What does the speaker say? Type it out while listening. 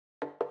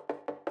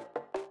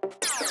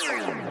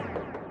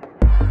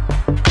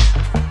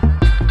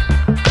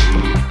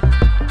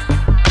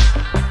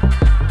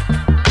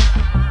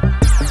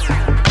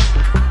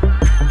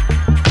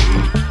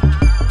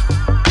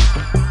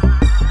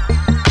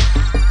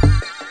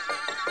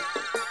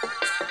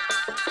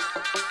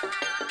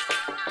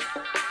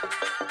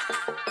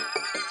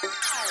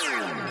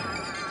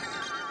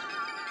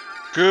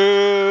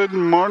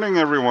morning,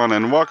 everyone,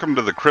 and welcome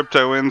to the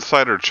Crypto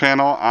Insider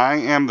channel. I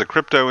am the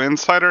Crypto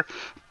Insider,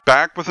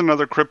 back with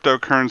another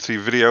cryptocurrency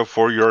video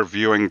for your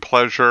viewing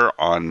pleasure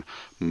on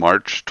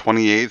March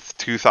 28th,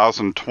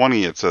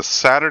 2020. It's a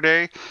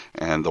Saturday,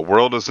 and the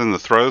world is in the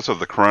throes of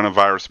the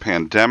coronavirus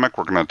pandemic.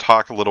 We're going to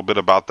talk a little bit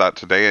about that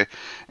today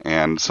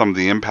and some of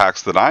the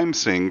impacts that I'm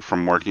seeing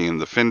from working in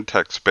the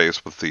FINTECH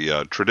space with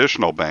the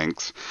traditional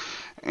banks.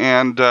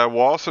 And we'll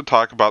also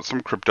talk about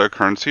some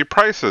cryptocurrency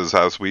prices,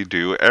 as we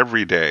do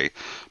every day.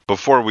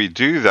 Before we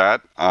do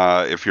that,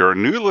 if you're a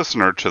new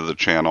listener to the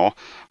channel,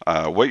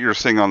 what you're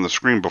seeing on the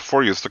screen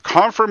before you is the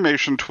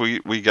confirmation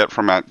tweet we get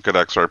from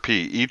 @GoodXRP.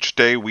 Each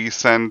day we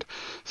send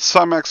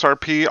some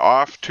XRP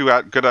off to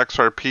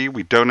 @GoodXRP.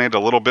 We donate a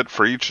little bit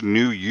for each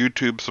new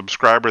YouTube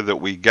subscriber that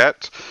we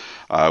get.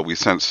 We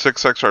sent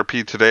 6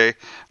 XRP today.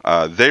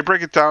 They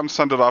break it down,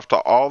 send it off to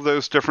all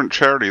those different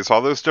charities,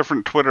 all those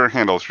different Twitter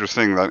handles you're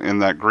seeing that in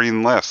that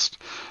green list.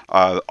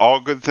 All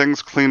good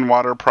things, clean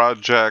water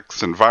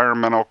projects,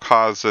 environmental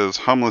causes,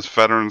 homeless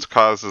veterans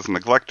causes,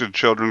 neglected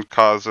children's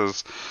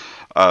causes.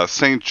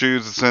 St.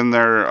 Jude's is in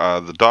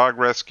there, the dog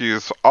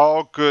rescues,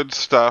 all good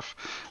stuff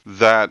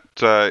that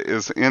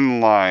is in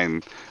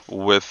line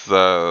with,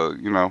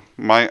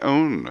 my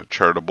own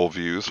charitable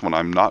views when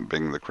I'm not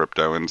being the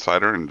Crypto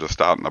Insider and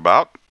just out and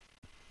about.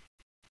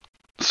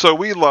 So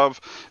we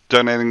love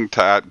donating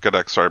to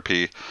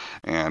 @GoodXRP,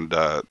 and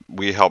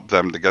we help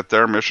them to get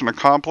their mission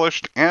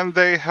accomplished, and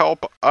they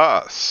help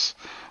us.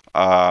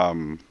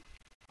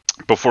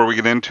 Before we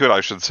get into it,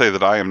 I should say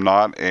that I am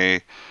not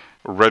a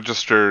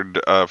registered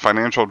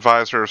financial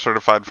advisor,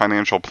 certified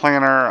financial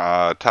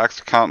planner, tax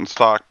accountant,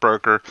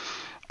 stockbroker.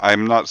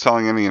 I'm not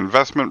selling any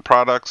investment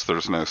products.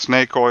 There's no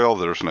snake oil.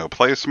 There's no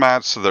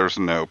placemats. There's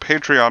no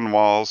Patreon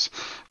walls.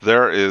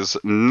 There is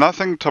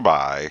nothing to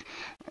buy,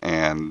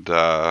 and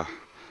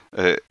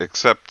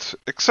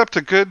except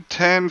a good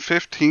 10,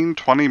 15,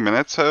 20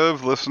 minutes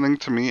of listening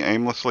to me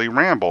aimlessly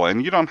ramble,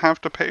 and you don't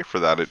have to pay for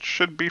that. It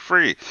should be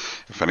free.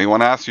 If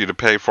anyone asks you to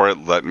pay for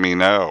it, let me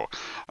know.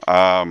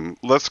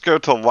 Let's go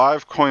to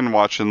Live Coin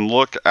Watch and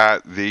look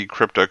at the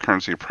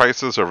cryptocurrency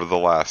prices over the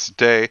last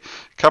day. A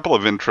couple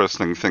of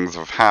interesting things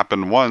have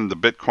happened. One, the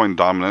Bitcoin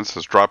dominance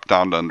has dropped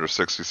down to under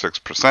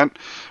 66%,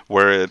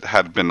 where it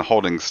had been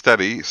holding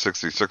steady,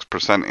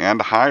 66%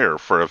 and higher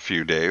for a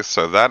few days,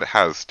 so that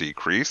has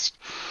decreased.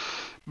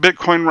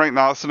 Bitcoin right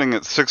now is sitting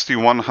at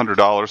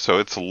 $6,100, so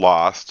it's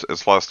lost.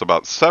 It's lost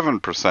about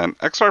 7%.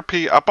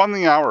 XRP up on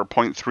the hour,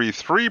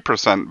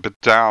 0.33%,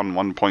 but down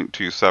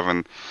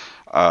 1.27%.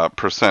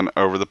 Percent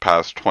over the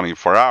past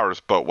 24 hours.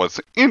 But what's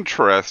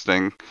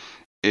interesting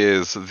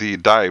is the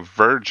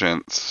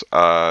divergence.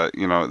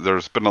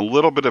 There's been a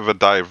little bit of a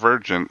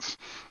divergence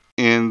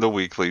in the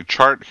weekly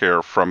chart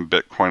here from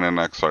Bitcoin and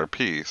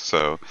XRP.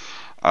 So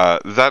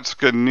that's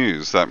good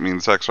news. That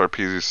means XRP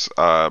is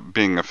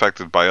being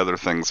affected by other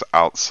things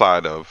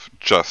outside of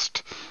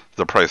just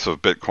the price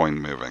of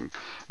Bitcoin moving.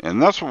 And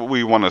that's what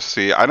we want to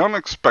see. I don't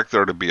expect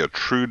there to be a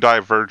true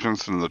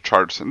divergence in the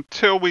charts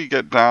until we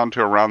get down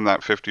to around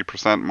that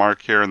 50%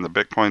 mark here in the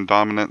Bitcoin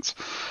dominance.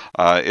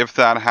 If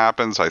that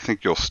happens, I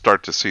think you'll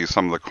start to see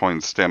some of the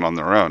coins stand on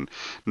their own.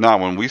 Now,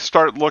 when we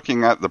start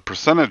looking at the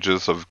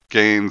percentages of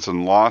gains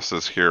and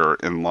losses here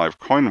in Live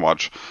Coin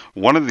Watch,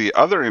 one of the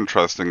other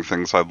interesting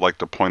things I'd like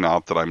to point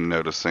out that I'm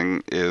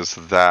noticing is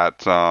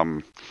that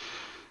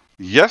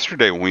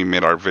yesterday when we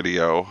made our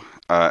video,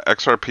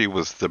 XRP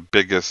was the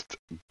biggest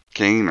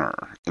gainer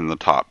in the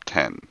top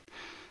 10.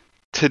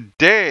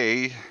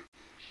 Today,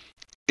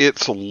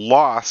 it's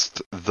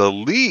lost the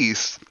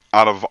least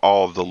out of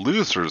all of the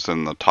losers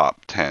in the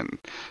top 10.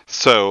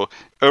 So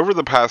over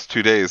the past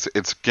 2 days,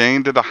 it's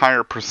gained at a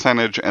higher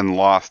percentage and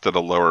lost at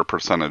a lower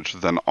percentage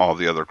than all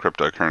the other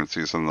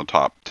cryptocurrencies in the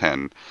top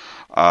 10.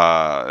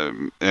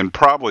 And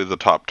probably the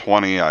top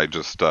 20, I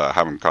just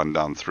haven't gone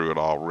down through it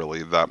all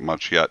really that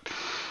much yet.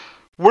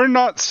 We're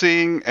not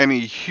seeing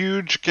any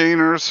huge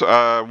gainers.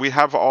 We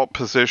have alt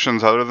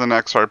positions other than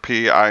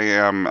XRP. I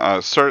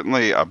am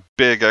certainly a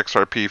big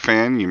XRP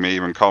fan. You may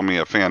even call me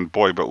a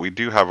fanboy, but we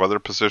do have other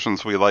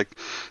positions we like.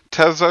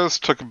 Tezos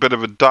took a bit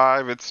of a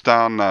dive. It's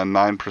down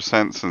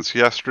 9% since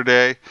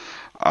yesterday.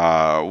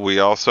 We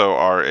also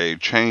are a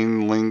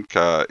Chainlink.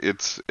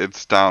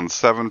 It's down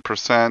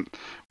 7%.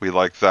 We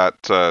like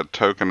that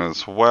token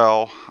as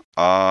well.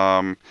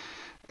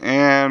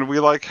 And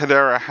we like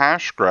Hedera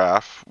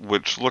Hashgraph,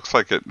 which looks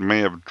like it may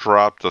have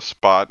dropped a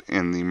spot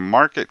in the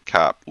market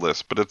cap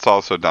list, but it's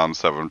also down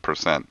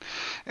 7%.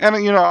 And,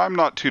 I'm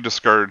not too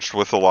discouraged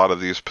with a lot of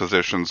these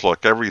positions.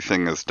 Look,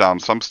 everything is down.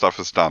 Some stuff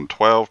is down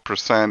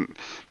 12%,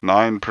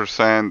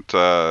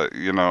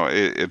 9%.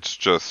 It's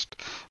just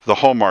the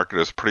whole market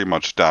is pretty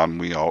much down.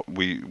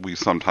 We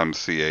sometimes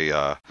see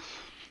a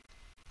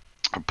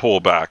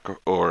pullback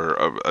or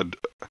a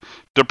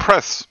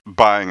depressed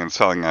buying and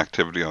selling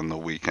activity on the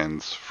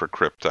weekends for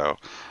crypto.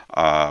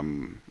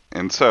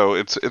 And so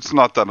it's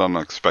not that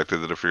unexpected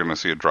that if you're going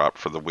to see a drop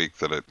for the week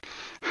that it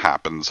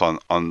happens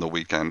on the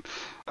weekend.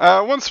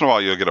 Once in a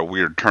while you'll get a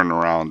weird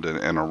turnaround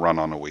and a run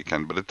on a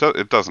weekend, but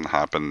it doesn't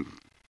happen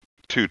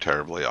too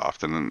terribly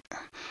often. And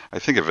I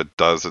think if it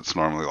does, it's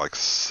normally like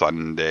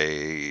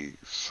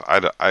Sundays.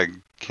 I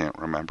can't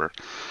remember.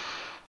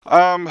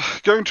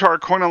 Going to our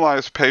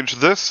CoinAlyze page,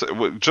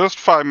 just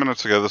 5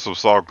 minutes ago, this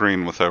was all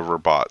green with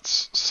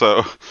overboughts.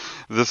 So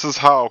this is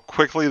how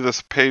quickly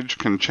this page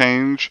can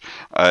change.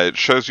 It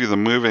shows you the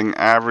moving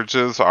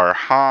averages. Our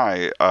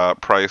high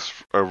price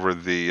over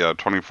the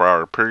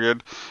 24-hour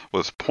period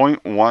was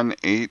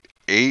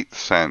 0.188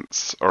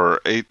 cents,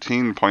 or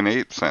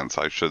 18.8 cents,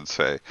 I should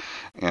say.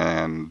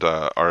 And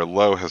our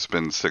low has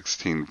been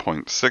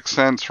 16.6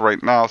 cents.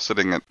 Right now,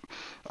 sitting at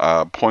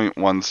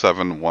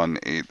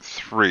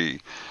 0.17183.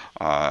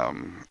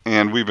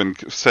 And we've been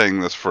saying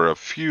this for a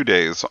few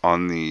days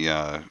on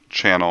the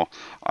channel.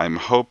 I'm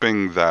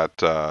hoping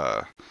that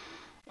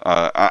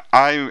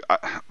I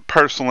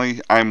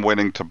personally, I'm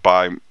waiting to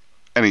buy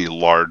any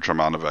large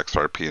amount of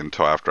XRP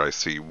until after I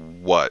see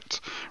what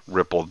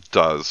Ripple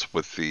does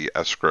with the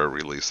escrow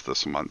release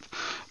this month.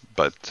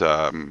 But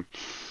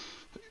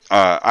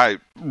I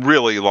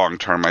really long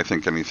term, I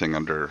think anything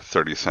under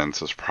 30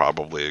 cents is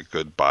probably a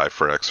good buy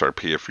for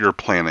XRP if you're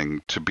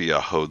planning to be a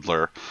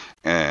hodler.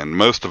 And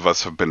most of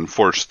us have been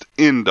forced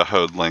into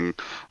hodling,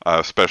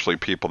 especially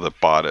people that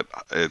bought at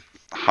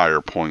higher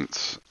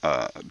points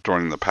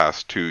during the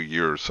past 2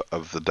 years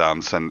of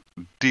the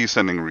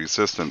descending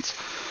resistance.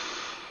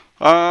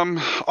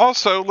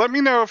 Also, let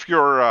me know if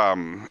you're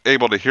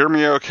able to hear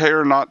me okay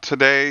or not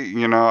today.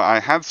 You know, I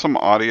had some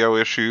audio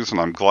issues, and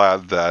I'm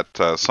glad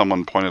that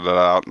someone pointed it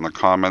out in the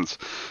comments.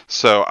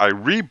 So I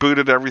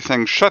rebooted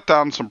everything, shut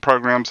down some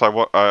programs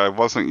I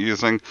wasn't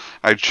using.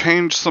 I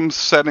changed some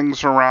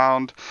settings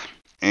around,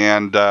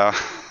 and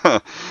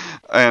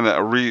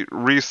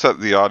reset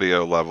the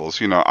audio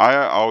levels. You know,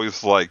 I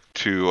always like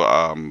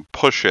to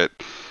push it.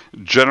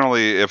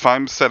 Generally, if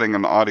I'm setting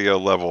an audio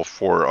level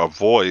for a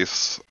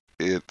voice,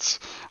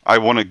 I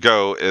want to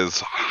go as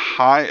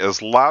high,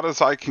 as loud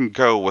as I can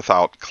go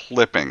without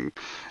clipping.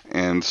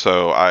 And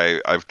so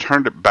I've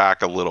turned it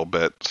back a little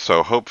bit,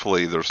 so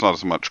hopefully there's not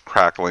as much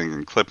crackling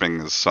and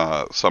clipping as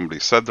somebody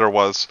said there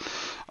was.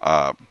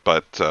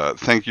 But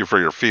thank you for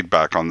your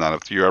feedback on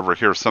that. If you ever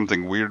hear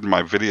something weird in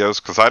my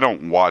videos, because I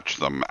don't watch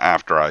them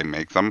after I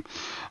make them,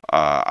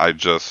 I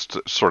just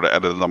sort of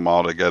edit them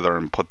all together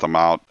and put them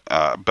out,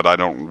 but I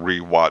don't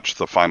rewatch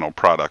the final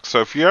product.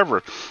 So if you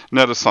ever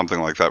notice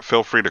something like that,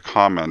 feel free to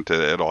comment.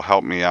 It'll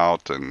help me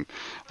out and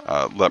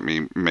let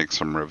me make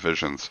some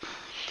revisions.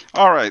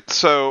 All right,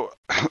 so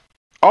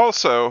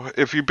also,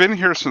 if you've been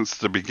here since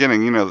the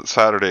beginning, you know that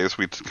Saturdays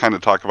we kind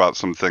of talk about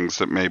some things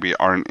that maybe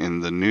aren't in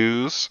the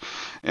news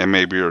and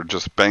maybe are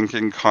just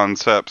banking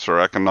concepts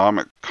or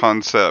economic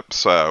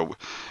concepts.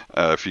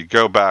 If you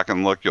go back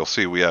and look, you'll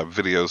see we have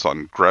videos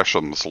on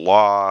Gresham's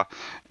Law,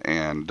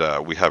 and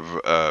we have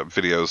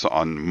videos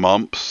on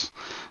mumps.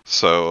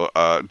 So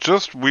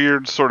just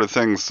weird sort of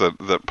things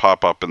that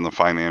pop up in the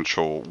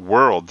financial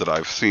world that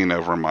I've seen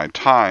over my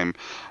time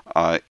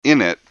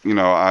in it. You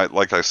know,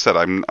 like I said,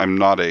 I'm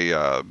not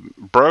a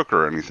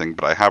broker or anything,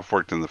 but I have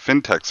worked in the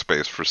fintech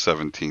space for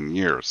 17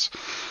 years.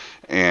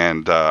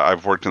 And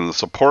I've worked in the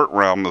support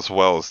realm as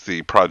well as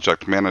the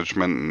project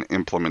management and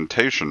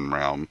implementation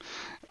realm.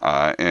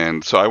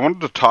 And so I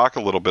wanted to talk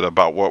a little bit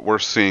about what we're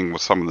seeing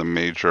with some of the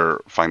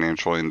major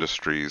financial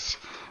industries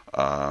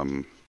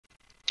or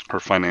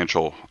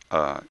financial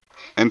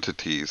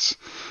entities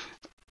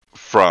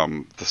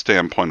from the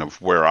standpoint of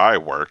where I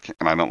work.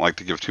 And I don't like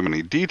to give too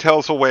many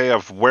details away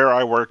of where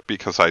I work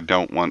because I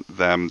don't want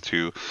them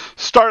to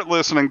start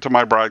listening to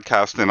my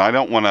broadcast. And I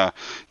don't want to,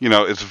 you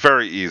know, it's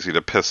very easy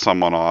to piss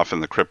someone off in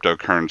the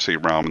cryptocurrency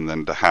realm and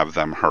then to have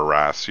them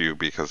harass you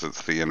because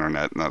it's the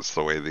internet and that's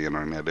the way the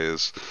internet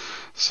is.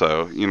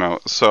 So, you know,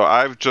 so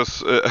I've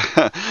just,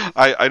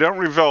 I don't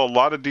reveal a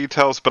lot of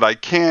details, but I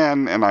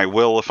can and I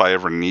will if I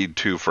ever need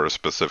to for a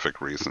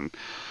specific reason.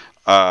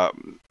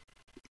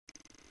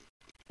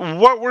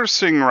 What we're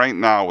seeing right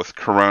now with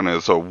Corona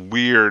is a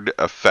weird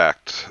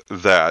effect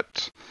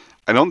that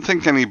I don't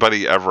think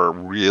anybody ever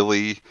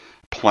really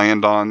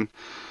planned on.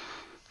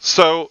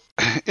 So,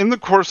 in the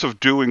course of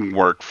doing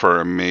work for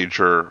a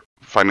major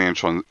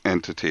financial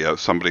entity,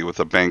 somebody with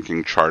a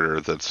banking charter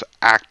that's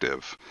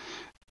active,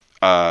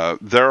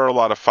 there are a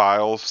lot of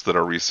files that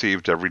are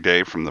received every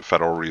day from the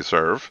Federal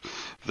Reserve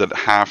that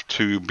have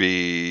to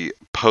be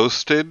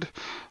posted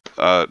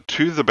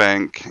to the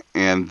bank,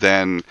 and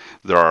then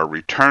there are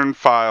return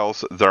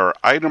files. There are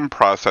item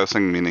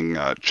processing, meaning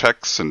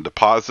checks and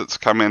deposits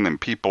come in,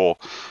 and people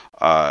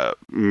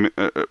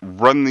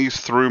run these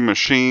through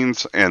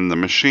machines, and the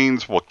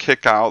machines will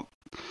kick out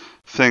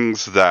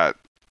things that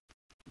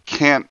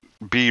can't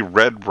be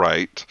read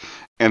right,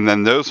 and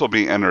then those will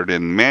be entered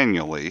in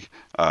manually,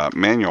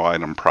 manual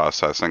item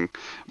processing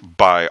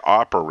by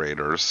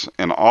operators,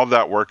 and all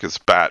that work is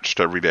batched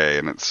every day,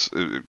 and it's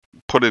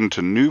put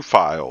into new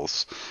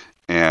files,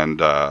 and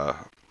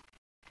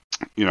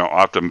you know,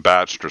 often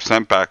batched or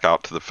sent back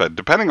out to the Fed,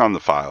 depending on the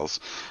files.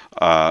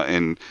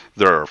 And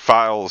there are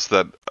files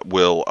that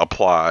will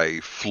apply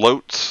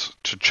floats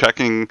to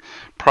checking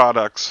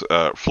products,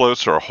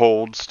 floats or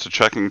holds to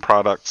checking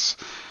products.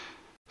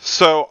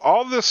 So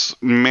all this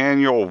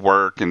manual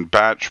work and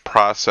batch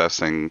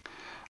processing,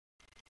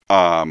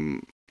 a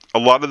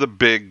lot of the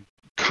big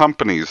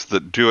companies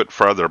that do it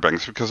for other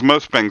banks, because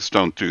most banks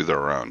don't do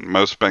their own.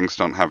 Most banks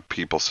don't have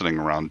people sitting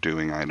around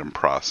doing item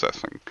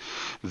processing.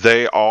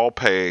 They all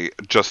pay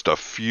just a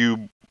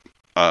few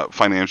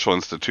financial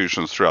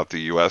institutions throughout the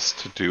U.S.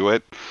 to do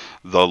it,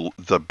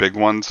 the big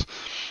ones.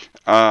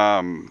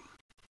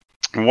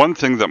 One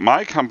thing that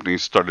my company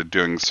started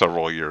doing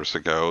several years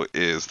ago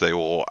is they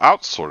will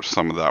outsource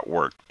some of that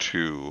work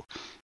to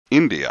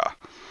India.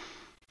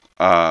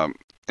 Um,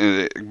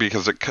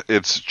 because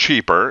it's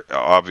cheaper,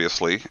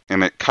 obviously,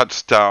 and it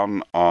cuts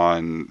down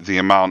on the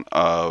amount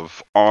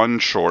of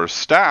onshore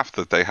staff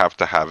that they have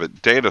to have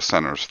at data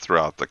centers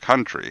throughout the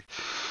country.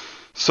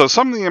 So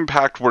some of the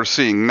impact we're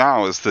seeing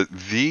now is that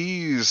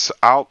these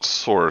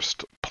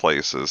outsourced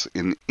places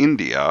in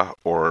India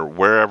or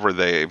wherever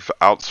they've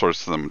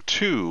outsourced them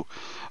to,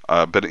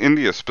 but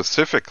India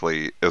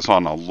specifically is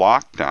on a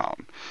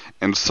lockdown.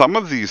 And some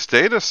of these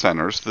data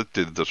centers that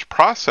did this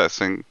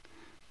processing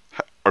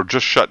are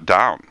just shut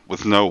down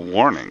with no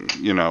warning.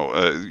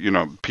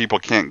 People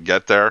can't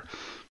get there.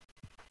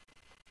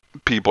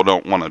 People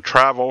don't want to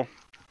travel.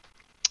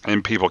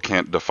 And people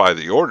can't defy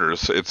the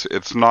orders.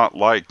 It's not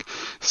like,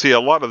 see, a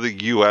lot of the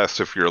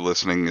U.S., if you're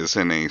listening, is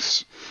in a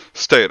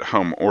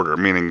stay-at-home order,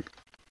 meaning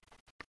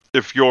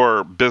if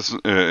your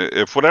business,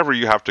 if whatever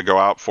you have to go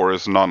out for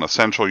is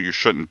non-essential, you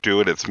shouldn't do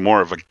it. It's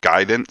more of a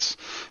guidance,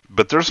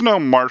 but there's no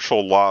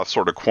martial law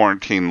sort of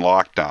quarantine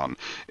lockdown.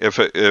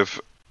 If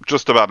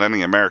just about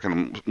any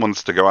American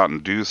wants to go out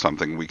and do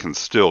something, we can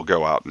still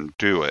go out and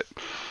do it.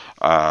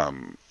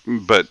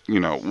 But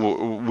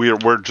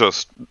we're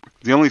just,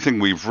 the only thing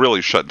we've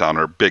really shut down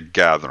are big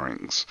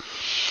gatherings.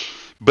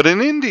 But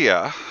in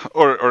India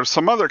or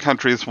some other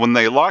countries, when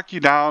they lock you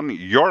down,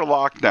 you're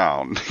locked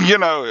down. You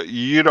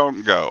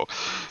don't go.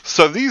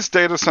 So these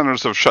data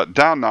centers have shut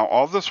down. Now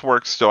all this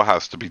work still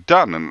has to be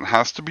done, and it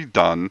has to be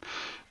done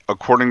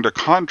according to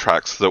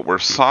contracts that were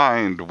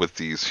signed with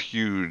these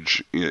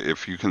huge,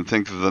 if you can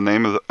think of the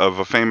name of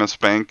a famous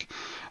bank,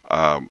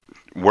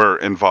 were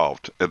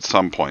involved at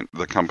some point.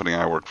 The company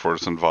I work for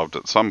is involved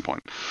at some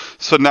point.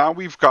 So now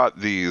we've got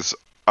these,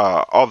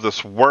 all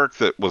this work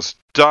that was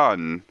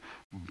done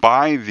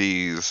by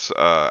these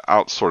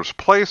outsourced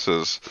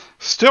places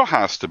still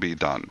has to be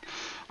done.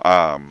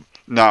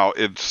 Now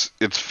it's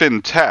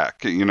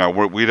FINTECH.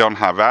 We don't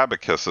have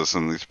abacuses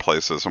in these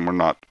places, and we're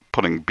not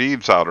putting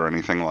beads out or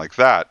anything like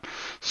that.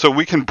 So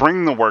we can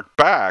bring the work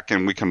back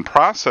and we can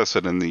process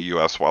it in the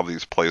U.S. while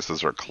these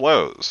places are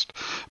closed.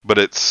 But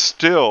it's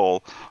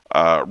still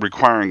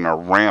requiring a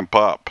ramp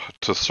up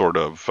to sort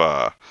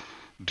of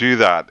do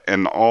that.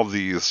 And all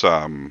these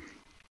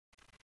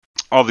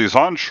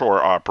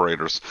onshore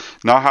operators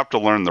now have to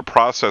learn the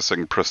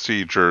processing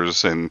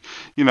procedures and,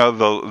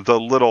 the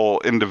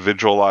little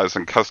individualized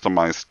and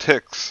customized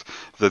ticks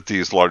that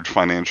these large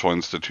financial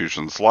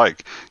institutions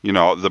like.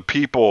 The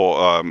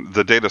people,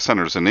 the data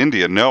centers in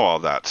India know all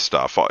that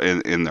stuff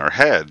in their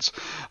heads,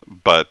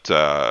 but,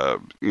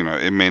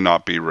 it may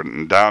not be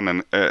written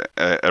down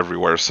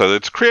everywhere. So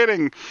it's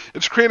creating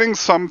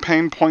some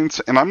pain points,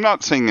 and I'm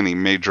not seeing any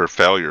major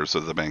failures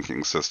of the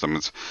banking system.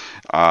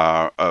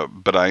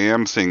 But I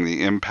am seeing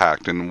the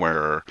impact in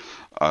where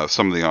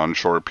some of the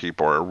onshore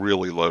people are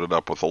really loaded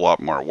up with a lot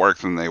more work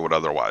than they would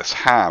otherwise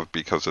have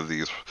because of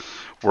these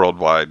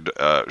worldwide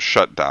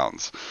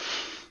shutdowns.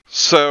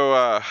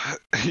 So,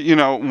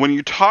 when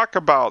you talk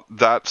about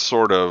that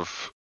sort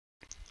of,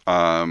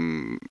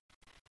 I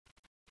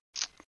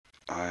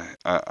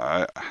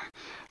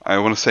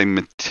want to say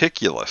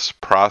meticulous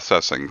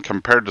processing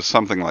compared to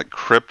something like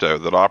crypto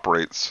that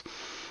operates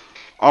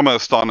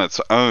almost on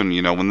its own,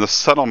 when the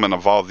settlement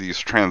of all these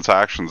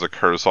transactions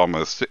occurs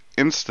almost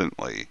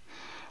instantly.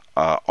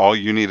 All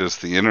you need is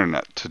the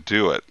internet to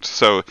do it.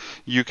 So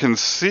you can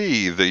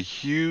see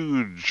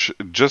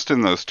just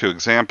in those two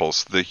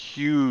examples, the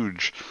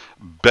huge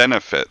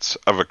benefits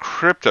of a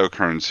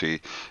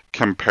cryptocurrency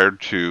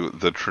compared to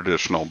the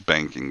traditional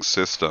banking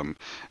system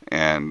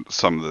and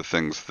some of the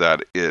things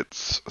that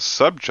it's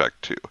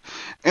subject to.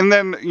 And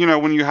then,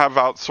 when you have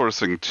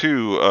outsourcing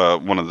too,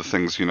 one of the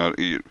things,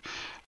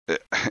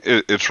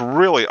 it's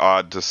really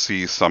odd to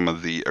see some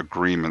of the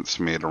agreements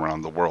made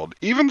around the world.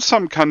 Even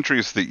some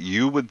countries that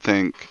you would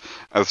think,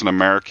 as an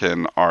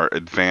American, are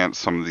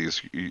advanced. Some of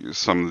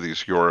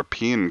these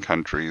European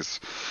countries,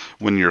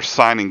 when you're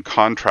signing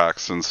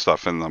contracts and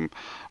stuff in them,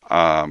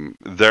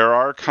 there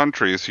are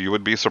countries, you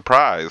would be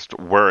surprised,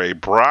 where a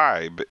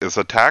bribe is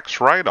a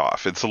tax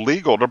write-off. It's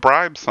illegal to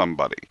bribe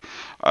somebody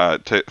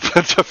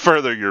to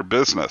further your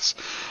business.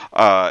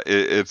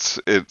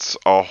 It's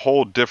a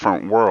whole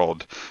different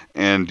world,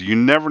 and you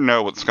never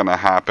know what's going to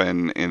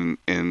happen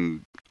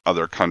in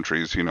other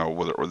countries.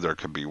 Whether there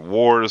could be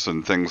wars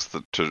and things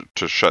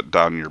to shut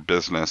down your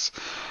business.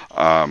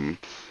 I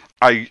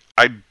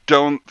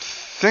don't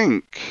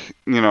think,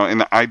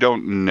 and I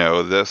don't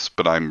know this,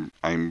 but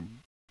I'm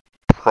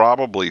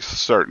probably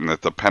certain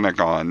that the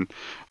Pentagon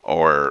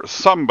or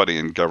somebody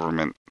in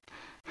government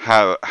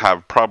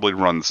have probably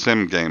run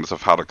sim games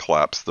of how to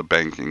collapse the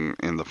banking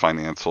in the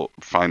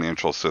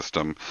financial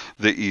system,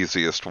 the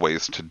easiest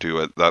ways to do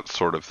it, that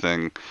sort of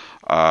thing.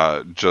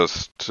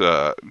 Just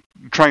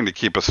trying to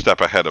keep a step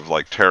ahead of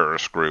like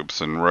terrorist groups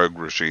and rogue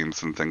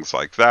regimes and things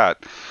like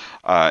that.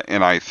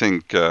 And I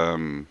think,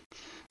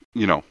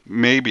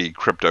 maybe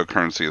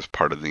cryptocurrency is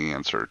part of the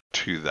answer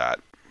to that.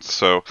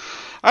 So,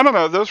 I don't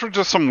know. Those were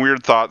just some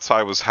weird thoughts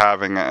I was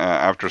having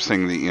after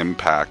seeing the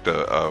impact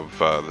of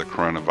the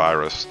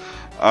coronavirus.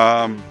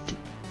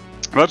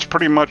 That's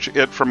pretty much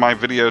it for my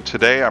video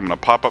today. I'm going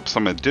to pop up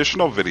some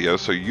additional videos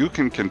so you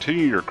can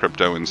continue your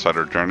crypto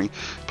insider journey.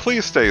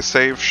 Please stay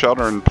safe,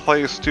 shelter in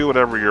place, do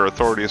whatever your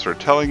authorities are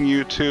telling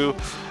you to.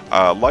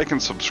 Like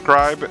and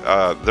subscribe.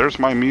 There's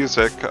my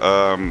music.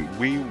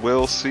 We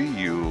will see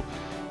you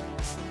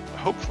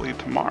hopefully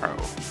tomorrow.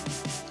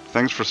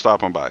 Thanks for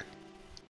stopping by.